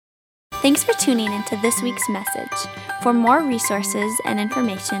Thanks for tuning into this week's message. For more resources and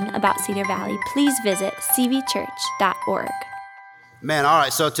information about Cedar Valley, please visit cvchurch.org. Man, all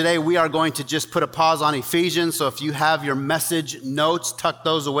right, so today we are going to just put a pause on Ephesians. So if you have your message notes, tuck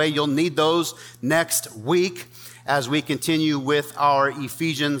those away. You'll need those next week as we continue with our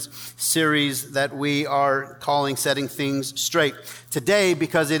Ephesians series that we are calling Setting Things Straight. Today,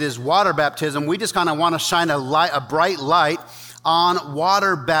 because it is water baptism, we just kind of want to shine a bright light on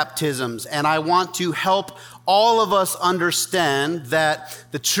water baptisms. And I want to help all of us understand that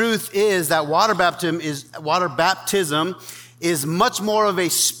the truth is that water baptism is much more of a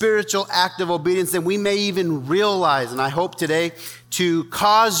spiritual act of obedience than we may even realize. And I hope today to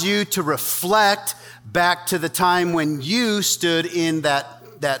cause you to reflect back to the time when you stood in that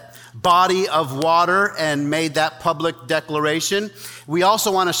body of water and made that public declaration. We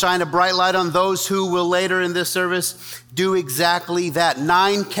also want to shine a bright light on those who will later in this service do exactly that.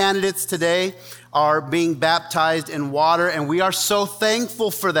 9 candidates today are being baptized in water, and we are so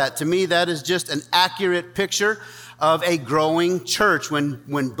thankful for that. To me, that is just an accurate picture of a growing church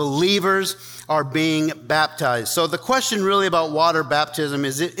when believers are being baptized. So the question really about water baptism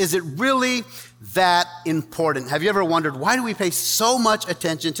is it really that important? Have you ever wondered, why do we pay so much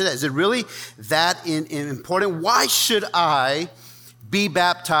attention to that? Is it really that important? Why should I be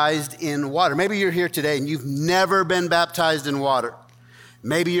baptized in water? Maybe you're here today and you've never been baptized in water.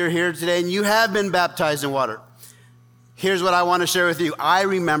 Maybe you're here today and you have been baptized in water. Here's what I want to share with you. I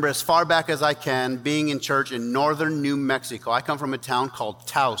remember as far back as I can being in church in northern New Mexico. I come from a town called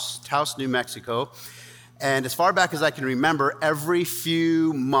Taos, New Mexico. And as far back as I can remember, every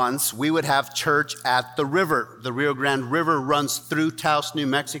few months we would have church at the river. The Rio Grande River runs through Taos, New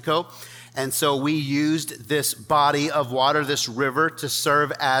Mexico. And so we used this body of water, this river, to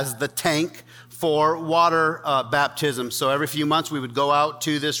serve as the tank for water baptism. So every few months we would go out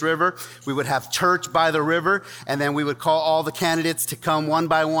to this river, we would have church by the river, and then we would call all the candidates to come one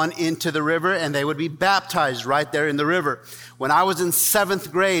by one into the river, and they would be baptized right there in the river. When I was in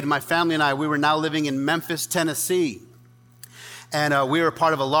 7th grade, my family and I, we were now living in Memphis, Tennessee. And we were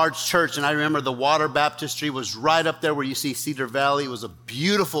part of a large church, and I remember the water baptistry was right up there where you see Cedar Valley. It was a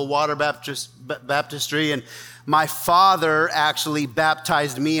beautiful water baptistry, and my father actually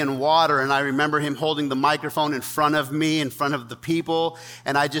baptized me in water, and I remember him holding the microphone in front of me, in front of the people,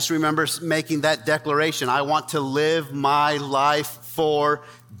 and I just remember making that declaration. I want to live my life for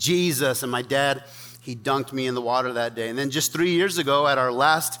Jesus. And my dad, he dunked me in the water that day. And then just 3 years ago at our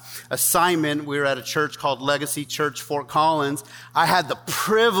last assignment, we were at a church called Legacy Church, Fort Collins. I had the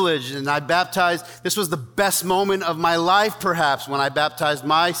privilege and I baptized. This was the best moment of my life, perhaps, when I baptized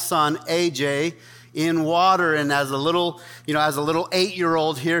my son, AJ, in water. And as a little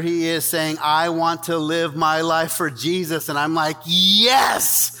 8-year-old, here he is saying, I want to live my life for Jesus. And I'm like,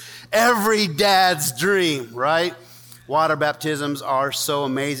 yes, every dad's dream, right? Water baptisms are so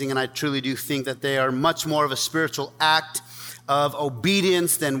amazing, and I truly do think that they are much more of a spiritual act of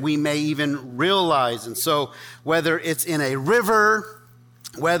obedience than we may even realize. And so whether it's in a river,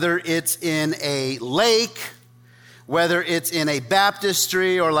 whether it's in a lake, whether it's in a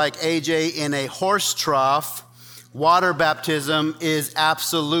baptistry or like AJ in a horse trough, water baptism is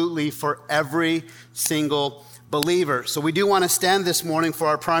absolutely for every single believer. So we do want to stand this morning for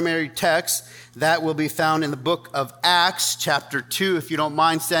our primary text that will be found in the book of Acts, chapter 2. If you don't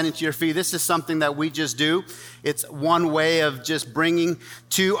mind standing to your feet, this is something that we just do. It's one way of just bringing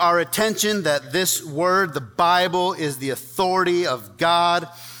to our attention that this word, the Bible, is the authority of God.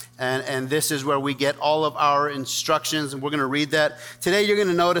 And this is where we get all of our instructions, and we're going to read that. Today you're going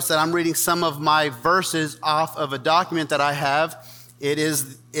to notice that I'm reading some of my verses off of a document that I have. It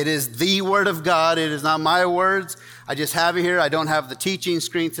is the Word of God. It is not my words. I just have it here. I don't have the teaching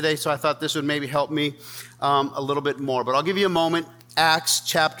screen today, so I thought this would maybe help me a little bit more. But I'll give you a moment. Acts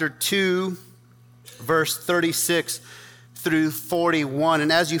chapter 2, verse 36 through 41.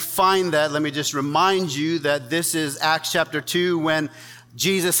 And as you find that, let me just remind you that this is Acts chapter 2 when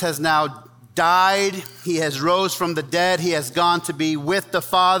Jesus has now died. He has rose from the dead. He has gone to be with the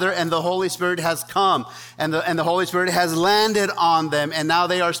Father, and the Holy Spirit has come, and the Holy Spirit has landed on them, and now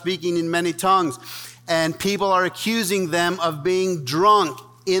they are speaking in many tongues, and people are accusing them of being drunk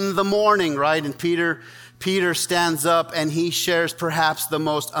in the morning, right? And Peter stands up and he shares perhaps the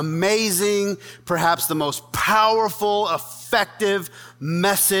most amazing, perhaps the most powerful, effective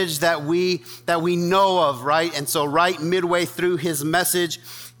message that we know of, right? And so right midway through his message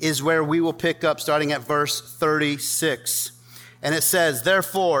is where we will pick up starting at verse 36. And it says,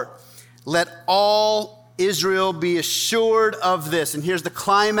 therefore, let all Israel be assured of this. And here's the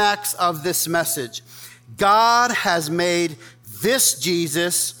climax of this message. God has made this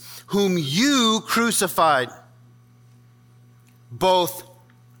Jesus, whom you crucified, both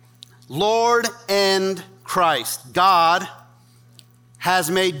Lord and Christ. God has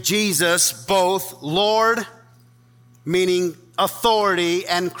made Jesus both Lord, meaning authority,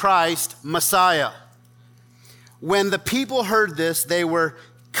 and Christ, Messiah. When the people heard this, they were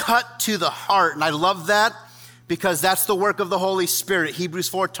cut to the heart. And I love that because that's the work of the Holy Spirit. Hebrews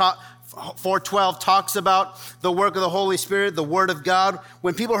 4:12 talks about the work of the Holy Spirit, the Word of God.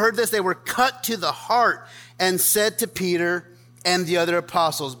 When people heard this, they were cut to the heart and said to Peter and the other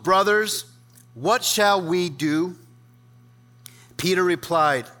apostles, "Brothers, what shall we do?" Peter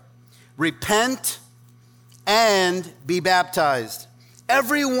replied, "Repent and be baptized,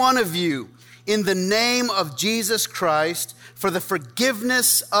 every one of you, in the name of Jesus Christ, for the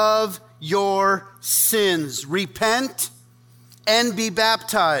forgiveness of your sins. Repent and be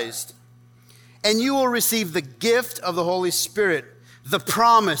baptized, and you will receive the gift of the Holy Spirit." The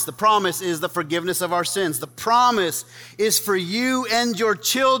promise is the forgiveness of our sins. The promise is for you and your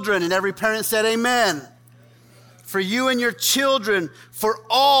children. And every parent said amen. For you and your children, for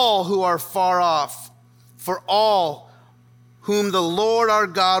all who are far off, for all whom the Lord our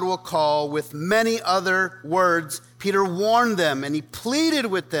God will call. With many other words, Peter warned them and he pleaded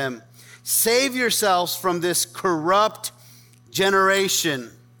with them, "Save yourselves from this corrupt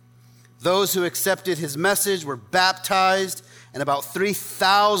generation." Those who accepted his message were baptized, and about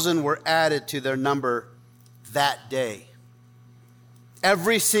 3,000 were added to their number that day.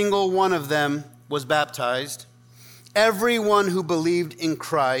 Every single one of them was baptized. Everyone who believed in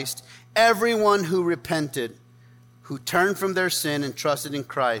Christ, everyone who repented, who turned from their sin and trusted in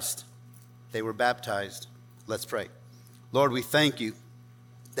Christ, they were baptized. Let's pray. Lord, we thank you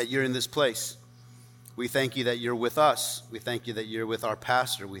that you're in this place. We thank you that you're with us. We thank you that you're with our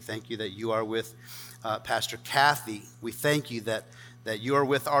pastor. We thank you that you are with Pastor Kathy. We thank you that you are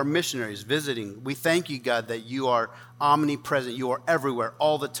with our missionaries visiting. We thank you, God, that you are omnipresent. You are everywhere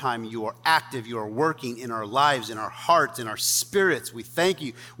all the time. You are active. You are working in our lives, in our hearts, in our spirits. We thank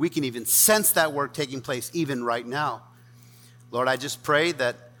you. We can even sense that work taking place even right now. Lord, I just pray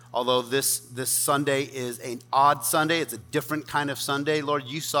that although this Sunday is an odd Sunday, it's a different kind of Sunday. Lord,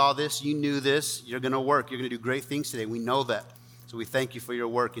 you saw this. You knew this. You're going to work. You're going to do great things today. We know that. So we thank you for your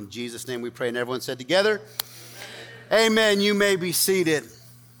work. In Jesus' name we pray. And everyone said together, Amen. You may be seated.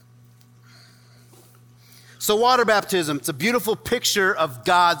 So water baptism, it's a beautiful picture of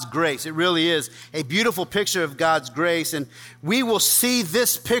God's grace. It really is a beautiful picture of God's grace. And we will see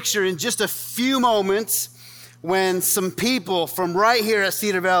this picture in just a few moments when some people from right here at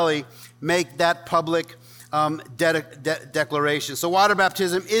Cedar Valley make that public declaration. So water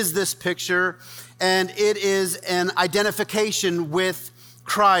baptism is this picture, and it is an identification with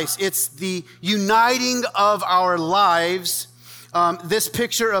Christ. It's the uniting of our lives. This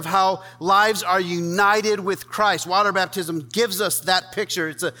picture of how lives are united with Christ. Water baptism gives us that picture.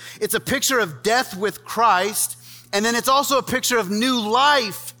 It's a picture of death with Christ, and then it's also a picture of new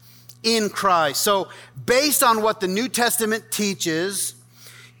life in Christ. So based on what the New Testament teaches,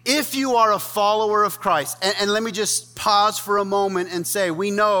 if you are a follower of Christ, and let me just pause for a moment and say,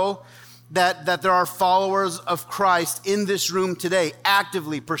 we know that there are followers of Christ in this room today,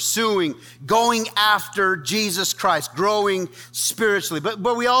 actively pursuing, going after Jesus Christ, growing spiritually.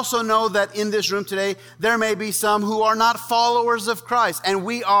 But we also know that in this room today, there may be some who are not followers of Christ, and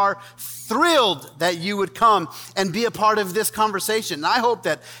we are thrilled that you would come and be a part of this conversation. And I hope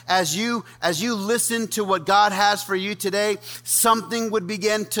that as you listen to what God has for you today, something would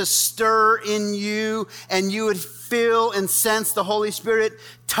begin to stir in you, and you would feel and sense the Holy Spirit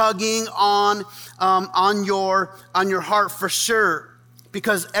tugging on your heart for sure,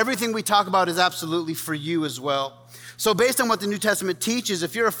 because everything we talk about is absolutely for you as well. So based on what the New Testament teaches,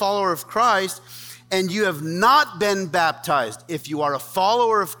 if you're a follower of Christ and you have not been baptized, if you are a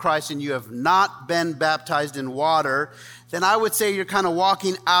follower of Christ and you have not been baptized in water, then I would say you're kind of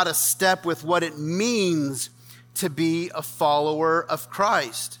walking out of step with what it means to be a follower of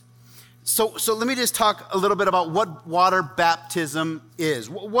Christ. So let me just talk a little bit about what water baptism is.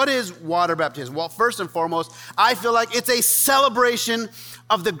 What is water baptism? Well, first and foremost, I feel like it's a celebration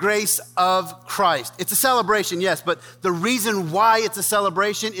of the grace of Christ. It's a celebration, yes, but the reason why it's a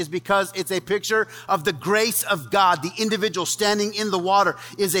celebration is because it's a picture of the grace of God. The individual standing in the water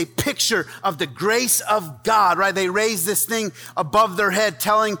is a picture of the grace of God, right? They raise this thing above their head,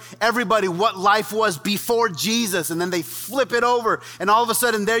 telling everybody what life was before Jesus, and then they flip it over, and all of a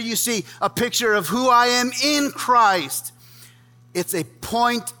sudden there you see a picture of who I am in Christ. It's a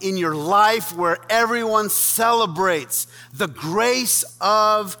point in your life where everyone celebrates the grace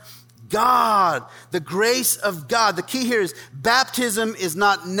of God, the grace of God. The key here is baptism is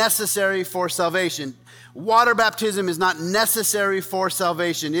not necessary for salvation. Water baptism is not necessary for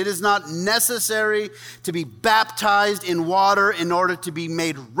salvation. It is not necessary to be baptized in water in order to be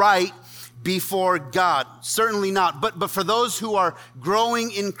made right before God. Certainly not. But for those who are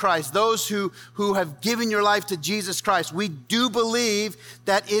growing in Christ, those who have given your life to Jesus Christ, we do believe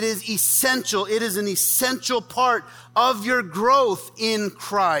that it is essential. It is an essential part of your growth in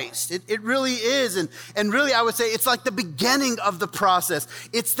Christ. It really is. And really, I would say it's like the beginning of the process.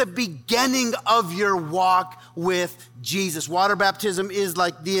 It's the beginning of your walk with Jesus. Water baptism is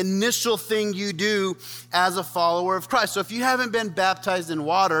like the initial thing you do as a follower of Christ. So if you haven't been baptized in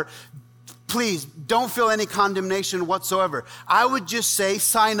water, please don't feel any condemnation whatsoever. I would just say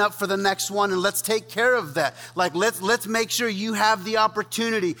sign up for the next one and let's take care of that. Like let's make sure you have the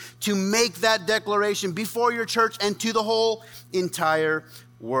opportunity to make that declaration before your church and to the whole entire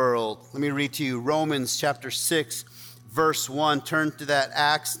world. Let me read to you Romans chapter 6, verse 1. Turn to that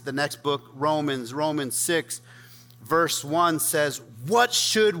Acts, the next book, Romans 6, verse 1 says, "What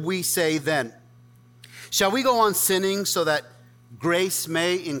should we say then? Shall we go on sinning so that grace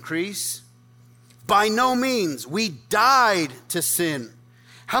may increase? By no means. We died to sin.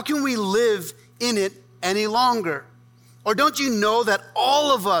 How can we live in it any longer? Or don't you know that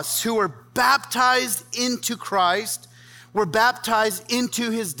all of us who were baptized into Christ were baptized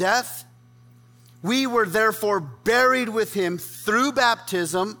into his death? We were therefore buried with him through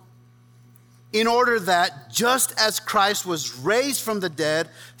baptism, in order that just as Christ was raised from the dead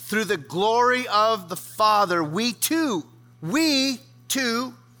through the glory of the Father, we too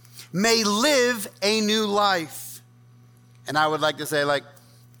may live a new life." And I would like to say,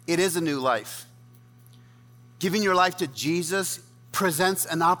 it is a new life. Giving your life to Jesus presents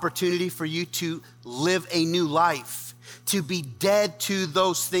an opportunity for you to live a new life, to be dead to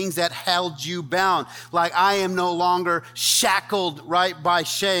those things that held you bound. Like, I am no longer shackled, right, by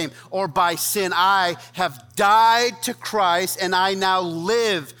shame or by sin. I have died to Christ and I now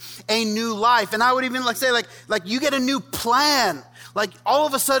live a new life. And I would even say you get a new plan. Like, all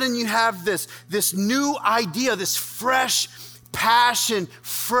of a sudden you have this new idea, this fresh passion,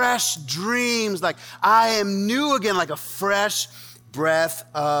 fresh dreams. Like, I am new again, like a fresh breath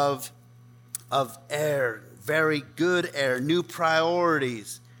of air, very good air, new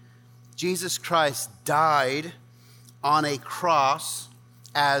priorities. Jesus Christ died on a cross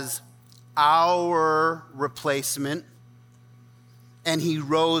as our replacement, and he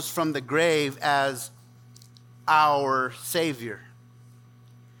rose from the grave as our Savior.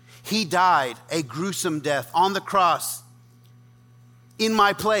 He died a gruesome death on the cross in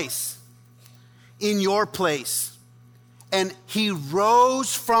my place, in your place. And he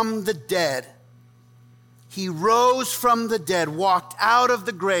rose from the dead. He rose from the dead, walked out of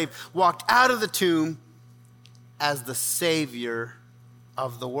the grave, walked out of the tomb as the Savior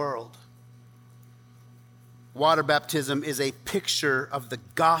of the world. Water baptism is a picture of the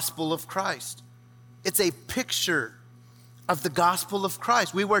gospel of Christ. It's a picture of the gospel of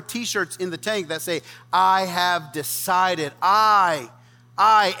Christ. We wear t-shirts in the tank that say, "I have decided." I,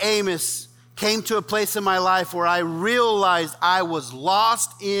 Amos, came to a place in my life where I realized I was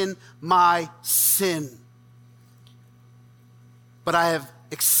lost in my sin. But I have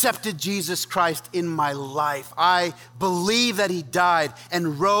accepted Jesus Christ in my life. I believe that he died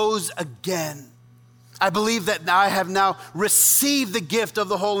and rose again. I believe that I have now received the gift of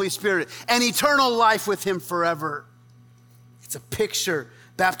the Holy Spirit and eternal life with him forever. It's a picture.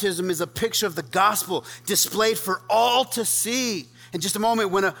 Baptism is a picture of the gospel displayed for all to see. In just a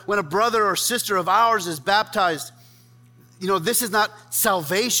moment, when a brother or sister of ours is baptized, this is not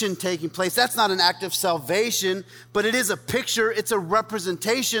salvation taking place. That's not an act of salvation, but it is a picture. It's a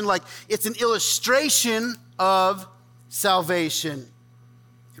representation, like it's an illustration of salvation.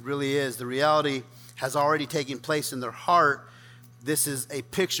 It really is. The reality has already taken place in their heart. This is a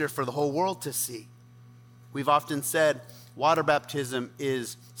picture for the whole world to see. We've often said water baptism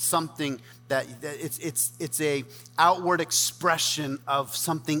is something that it's a outward expression of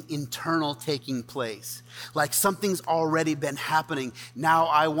something internal taking place. Like something's already been happening. Now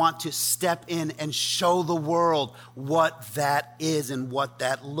I want to step in and show the world what that is and what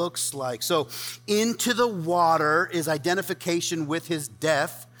that looks like. So into the water is identification with his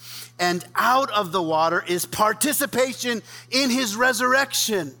death, and out of the water is participation in his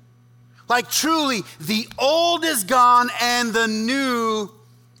resurrection. Like truly, the old is gone and the new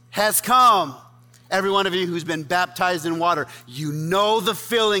has come. Every one of you who's been baptized in water, you know the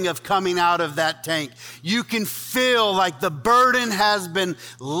feeling of coming out of that tank. You can feel like the burden has been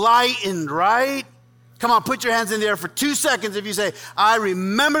lightened, right? Come on, put your hands in the air for 2 seconds if you say, I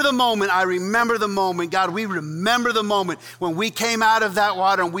remember the moment, I remember the moment. God, we remember the moment when we came out of that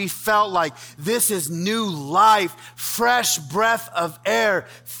water and we felt like this is new life, fresh breath of air.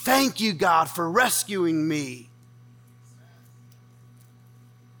 Thank you, God, for rescuing me.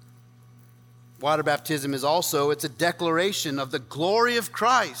 Water baptism is also, it's a declaration of the glory of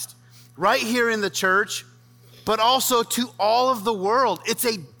Christ right here in the church, but also to all of the world. It's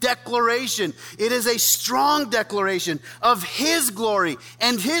a declaration. It is a strong declaration of His glory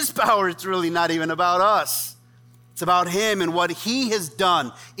and His power. It's really not even about us. It's about Him and what He has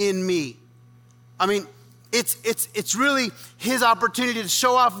done in me. I mean, it's really His opportunity to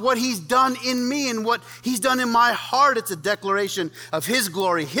show off what He's done in me and what He's done in my heart. It's a declaration of His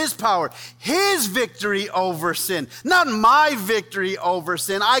glory, His power, His victory over sin. Not my victory over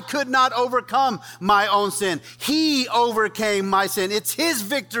sin. I could not overcome my own sin. He overcame my sin. It's His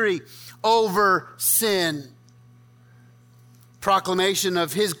victory over sin. Proclamation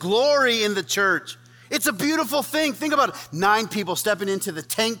of His glory in the church. It's a beautiful thing. Think about it. 9 people stepping into the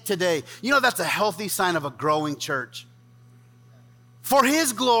tank today. You know, that's a healthy sign of a growing church. For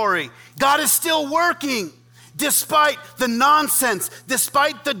His glory, God is still working. Despite the nonsense,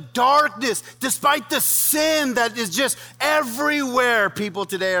 despite the darkness, despite the sin that is just everywhere, people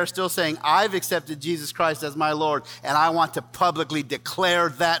today are still saying, I've accepted Jesus Christ as my Lord, and I want to publicly declare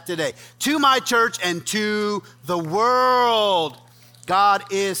that today to my church and to the world. God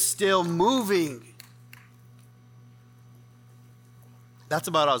is still moving. That's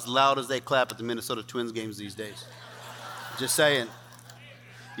about as loud as they clap at the Minnesota Twins games these days. Just saying.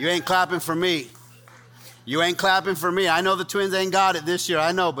 You ain't clapping for me. You ain't clapping for me. I know the Twins ain't got it this year.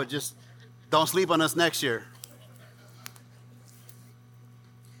 I know, but just don't sleep on us next year.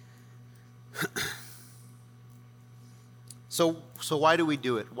 So why do we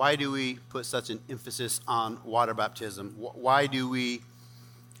do it? Why do we put such an emphasis on water baptism? Why do we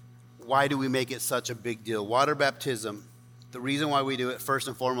make it such a big deal? Water baptism. The reason why we do it, first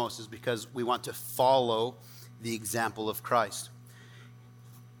and foremost, is because we want to follow the example of Christ.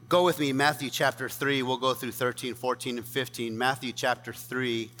 Go with me, Matthew chapter 3. We'll go through 13, 14, and 15. Matthew chapter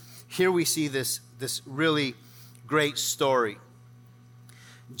 3. Here we see this really great story.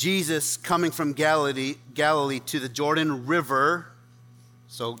 Jesus coming from Galilee to the Jordan River.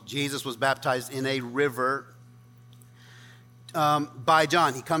 So Jesus was baptized in a river by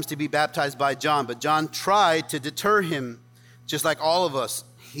John. He comes to be baptized by John, but John tried to deter him. Just like all of us,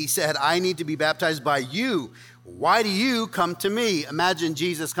 he said, I need to be baptized by you. Why do you come to me? Imagine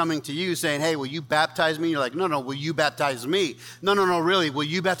Jesus coming to you saying, hey, will you baptize me? You're like, no, will you baptize me? No, really, will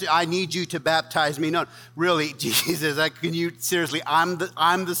you baptize? I need you to baptize me. No, really, Jesus, can you, seriously, I'm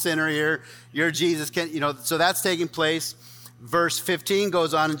the sinner here. You're Jesus. So that's taking place. Verse 15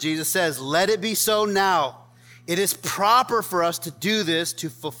 goes on and Jesus says, let it be so now. It is proper for us to do this to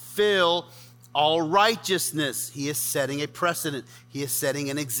fulfill all righteousness. He is setting a precedent. He is setting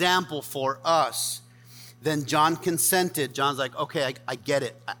an example for us. Then John consented. John's like, okay, I get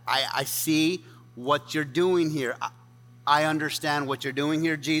it. I see what you're doing here. I understand what you're doing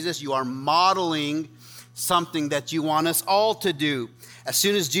here, Jesus. You are modeling something that you want us all to do. As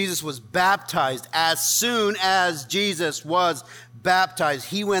soon as Jesus was baptized,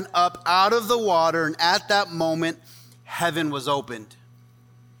 he went up out of the water, and at that moment, heaven was opened.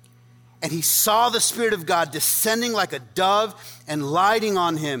 And he saw the Spirit of God descending like a dove and lighting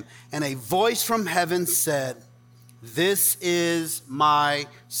on him. And a voice from heaven said, this is my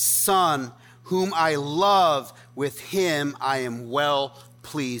Son, whom I love. With him I am well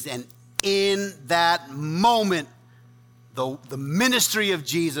pleased. And in that moment, the ministry of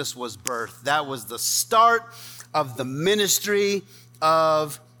Jesus was birthed. That was the start of the ministry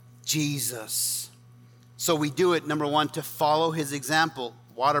of Jesus. So we do it, number one, to follow his example.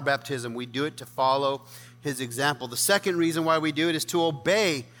 Water baptism, we do it to follow his example. The second reason why we do it is to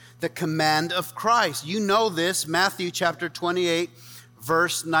obey the command of Christ. You know this, Matthew chapter 28,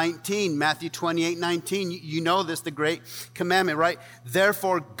 verse 19. Matthew 28, 19. You know this, the great commandment, right?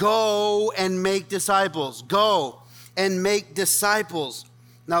 Therefore, go and make disciples. Go and make disciples.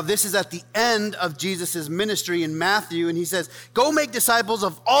 Now, this is at the end of Jesus' ministry in Matthew, and he says, go make disciples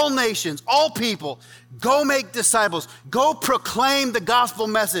of all nations, all people. Go make disciples. Go proclaim the gospel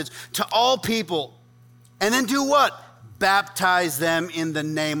message to all people. And then do what? Baptize them in the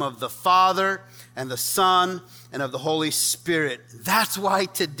name of the Father and the Son and of the Holy Spirit. That's why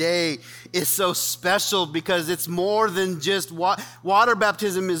today is so special, because it's more than just water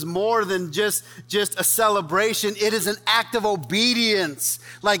baptism is more than just a celebration. It is an act of obedience.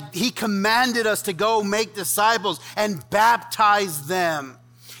 Like he commanded us to go make disciples and baptize them.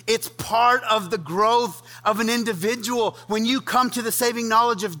 It's part of the growth of an individual. When you come to the saving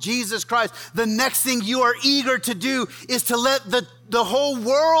knowledge of Jesus Christ, the next thing you are eager to do is to let the whole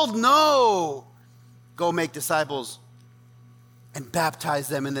world know. Go make disciples and baptize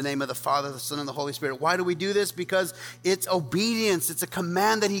them in the name of the Father, the Son, and the Holy Spirit. Why do we do this? Because it's obedience. It's a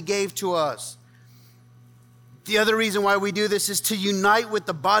command that he gave to us. The other reason why we do this is to unite with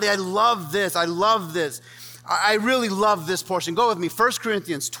the body. I love this. I really love this portion. Go with me. 1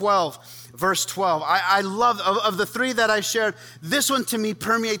 Corinthians 12, verse 12. I love, of the three that I shared, this one to me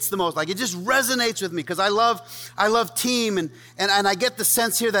permeates the most. Like, it just resonates with me because I love team. And I get the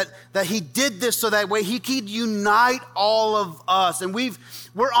sense here that he did this so that way he could unite all of us. And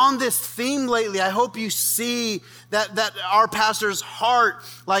we're on this theme lately. I hope you see that our pastor's heart,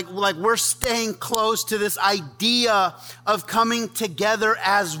 like we're staying close to this idea of coming together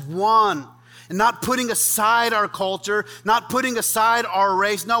as one. And not putting aside our culture, not putting aside our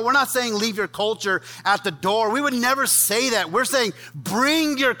race. No, we're not saying leave your culture at the door. We would never say that. We're saying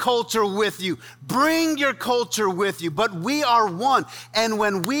bring your culture with you. Bring your culture with you. But we are one. And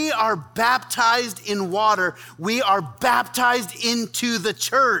when we are baptized in water, we are baptized into the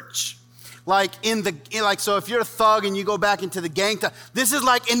church. So if you're a thug and you go back into the gang, this is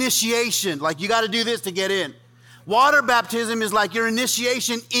like initiation. Like, you got to do this to get in. Water baptism is like your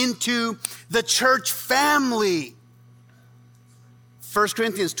initiation into the church family. 1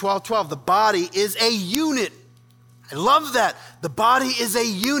 Corinthians 12:12, the body is a unit. I love that. The body is a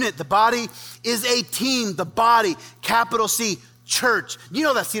unit. The body is a team. The body, capital C, church. You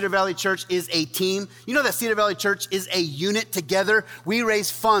know that Cedar Valley Church is a team. You know that Cedar Valley Church is a unit. Together, we raise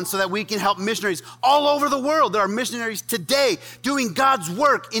funds so that we can help missionaries all over the world. There are missionaries today doing God's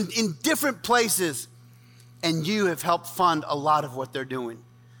work in different places. And you have helped fund a lot of what they're doing.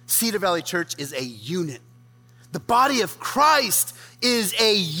 Cedar Valley Church is a unit. The body of Christ is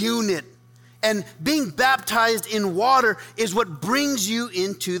a unit. And being baptized in water is what brings you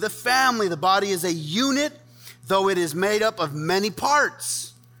into the family. The body is a unit, though it is made up of many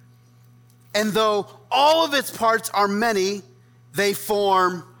parts. And though all of its parts are many, they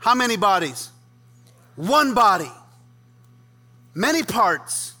form how many bodies? One body. Many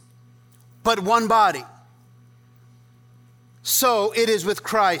parts, but one body. So it is with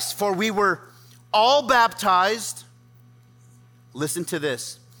Christ, for we were all baptized, listen to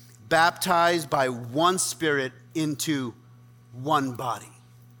this, baptized by one Spirit into one body.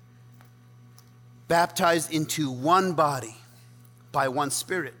 Baptized into one body by one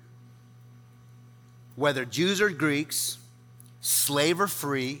Spirit. Whether Jews or Greeks, slave or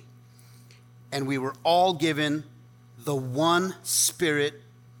free, and we were all given the one Spirit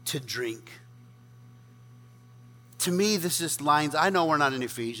to drink. To me, this just lines, I know we're not in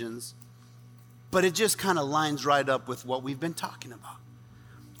Ephesians, but it just kind of lines right up with what we've been talking about.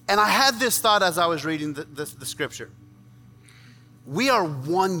 And I had this thought as I was reading the scripture. We are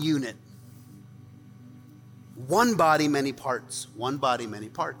one unit. One body, many parts. One body, many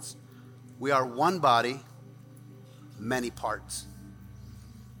parts. We are one body, many parts.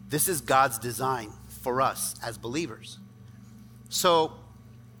 This is God's design for us as believers. So,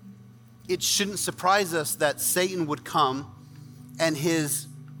 it shouldn't surprise us that Satan would come and his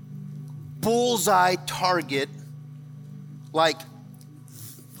bullseye target, like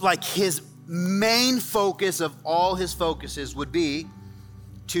his main focus of all his focuses would be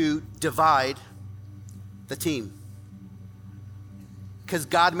to divide the team. Because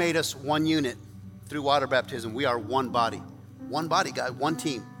God made us one unit through water baptism. We are one body. One body, God, one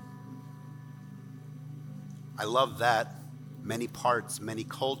team. I love that. Many parts, many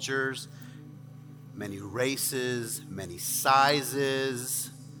cultures, many races, many sizes.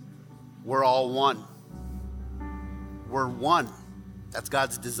 We're all one. We're one. That's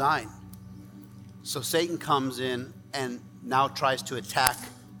God's design. So Satan comes in and now tries to attack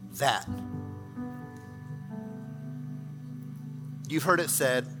that. You've heard it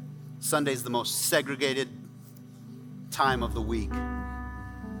said, Sunday's the most segregated time of the week,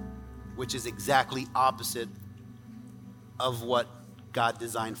 which is exactly opposite of what God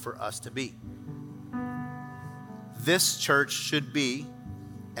designed for us to be. This church should be,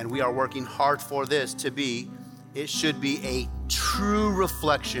 and we are working hard for this to be, it should be a true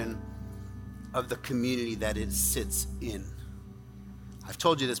reflection of the community that it sits in. I've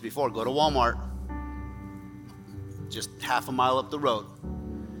told you this before. Go to Walmart, just half a mile up the road.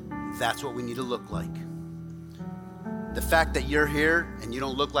 That's what we need to look like. The fact that you're here and you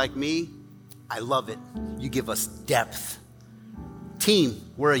don't look like me, I love it. You give us depth. Team,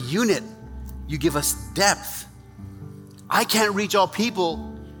 we're a unit. You give us depth. I can't reach all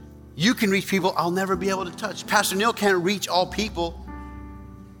people. You can reach people I'll never be able to touch. Pastor Neil can't reach all people.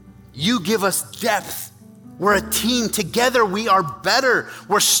 You give us depth. We're a team. Together we are better.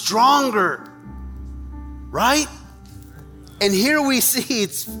 We're stronger. Right? And here we see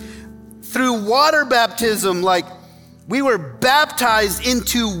it's through water baptism, like we were baptized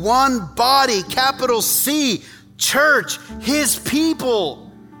into one body, capital C, church, his people.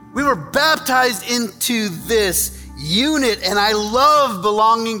 We were baptized into this unit, and I love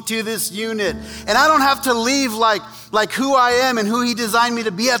belonging to this unit. And I don't have to leave like who I am and who he designed me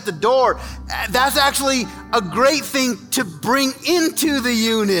to be at the door. That's actually a great thing to bring into the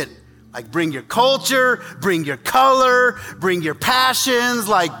unit. Like bring your culture, bring your color, bring your passions,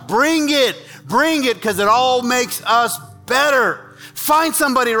 like bring it, because it all makes us better. Find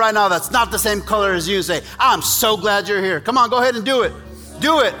somebody right now that's not the same color as you and say, I'm so glad you're here. Come on, go ahead and do it.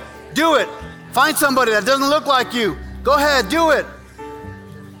 Do it. Do it. Find somebody that doesn't look like you. Go ahead, do it.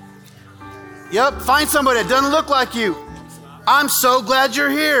 Yep, find somebody that doesn't look like you. I'm so glad you're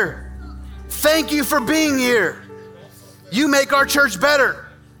here. Thank you for being here. You make our church better.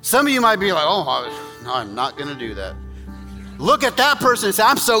 Some of you might be like, oh, no, I'm not going to do that. Look at that person and say,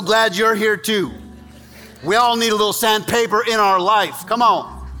 I'm so glad you're here too. We all need a little sandpaper in our life. Come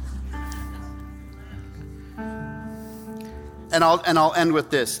on. And I'll end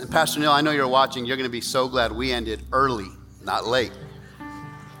with this. And Pastor Neil, I know you're watching. You're going to be so glad we ended early, not late.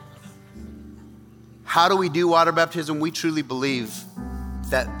 How do we do water baptism? We truly believe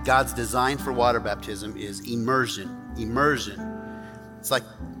that God's design for water baptism is immersion. Immersion. It's like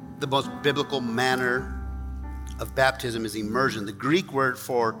the most biblical manner of baptism is immersion. The Greek word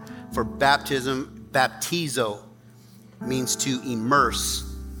for baptism, baptizo, means to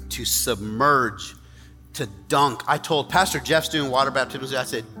immerse, to submerge, to dunk. I told Pastor Jeff's doing water baptism. I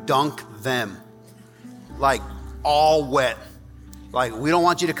said, dunk them. Like all wet. Like we don't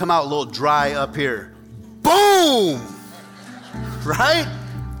want you to come out a little dry up here. Boom! Right?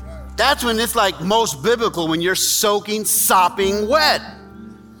 That's when it's like most biblical, when you're soaking, sopping wet.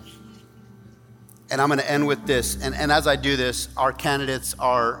 And I'm going to end with this. And as I do this, our candidates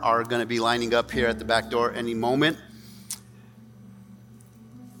are going to be lining up here at the back door any moment.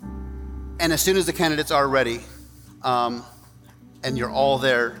 And as soon as the candidates are ready, and you're all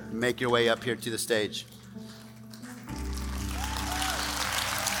there, make your way up here to the stage.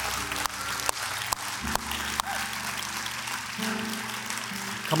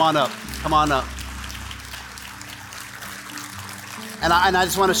 Come on up. Come on up. And I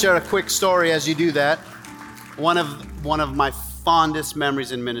just want to share a quick story as you do that. One of my fondest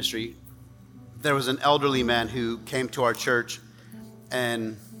memories in ministry, there was an elderly man who came to our church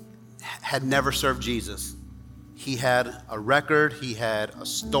and had never served Jesus. He had a record, he had a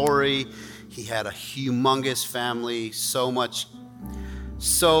story, he had a humongous family, so much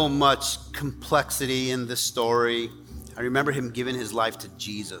complexity in the story. I remember him giving his life to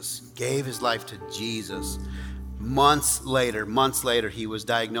Jesus, gave his life to Jesus. Months later, he was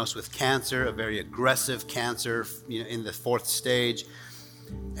diagnosed with cancer, a very aggressive cancer, in the 4th stage.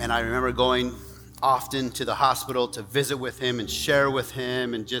 And I remember going often to the hospital to visit with him and share with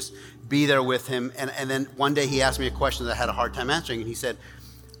him and just be there with him. And then one day he asked me a question that I had a hard time answering. And he said,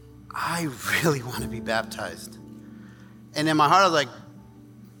 I really want to be baptized. And in my heart, I was like,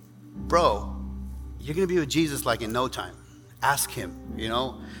 bro, you're going to be with Jesus like in no time. Ask him,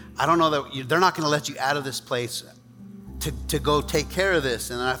 I don't know that they're not going to let you out of this place to go take care of this.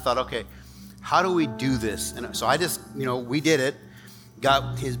 And then I thought, okay, how do we do this? And so I just, we did it.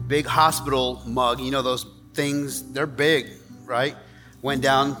 Got his big hospital mug. Those things, they're big, right? Went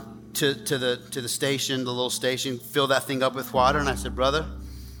down to the station, the little station, filled that thing up with water. And I said, brother,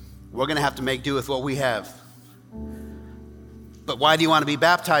 we're going to have to make do with what we have. But why do you want to be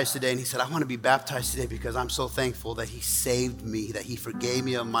baptized today? And he said, I want to be baptized today because I'm so thankful that he saved me, that he forgave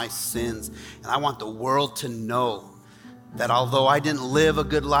me of my sins. And I want the world to know that although I didn't live a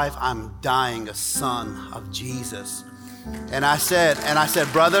good life, I'm dying a son of Jesus. And I said,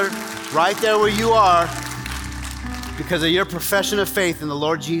 brother, right there where you are, because of your profession of faith in the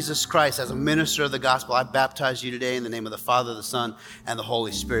Lord Jesus Christ as a minister of the gospel, I baptize you today in the name of the Father, the Son, and the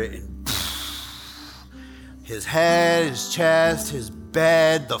Holy Spirit. And his head, his chest, his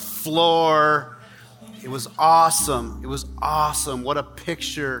bed, the floor. It was awesome. It was awesome. What a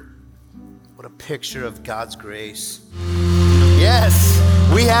picture of God's grace. Yes,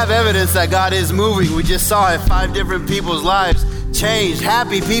 we have evidence that God is moving. We just saw it, 5 different people's lives changed.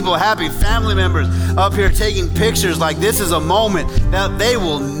 Happy people, happy family members up here taking pictures. Like this is a moment that they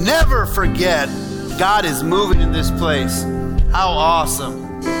will never forget. God is moving in this place. How awesome.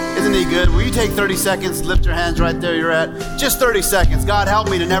 Isn't he good? Will you take 30 seconds, lift your hands right there you're at? Just 30 seconds. God, help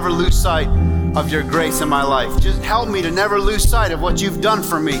me to never lose sight of your grace in my life. Just help me to never lose sight of what you've done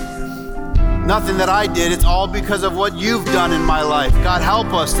for me. Nothing that I did. It's all because of what you've done in my life. God, help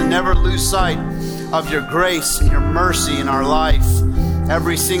us to never lose sight of your grace and your mercy in our life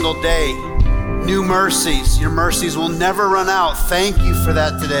every single day. New mercies. Your mercies will never run out. Thank you for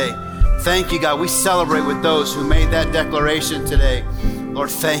that today. Thank you, God. We celebrate with those who made that declaration today. Lord,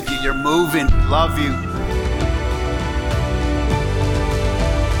 thank you. You're moving. Love you.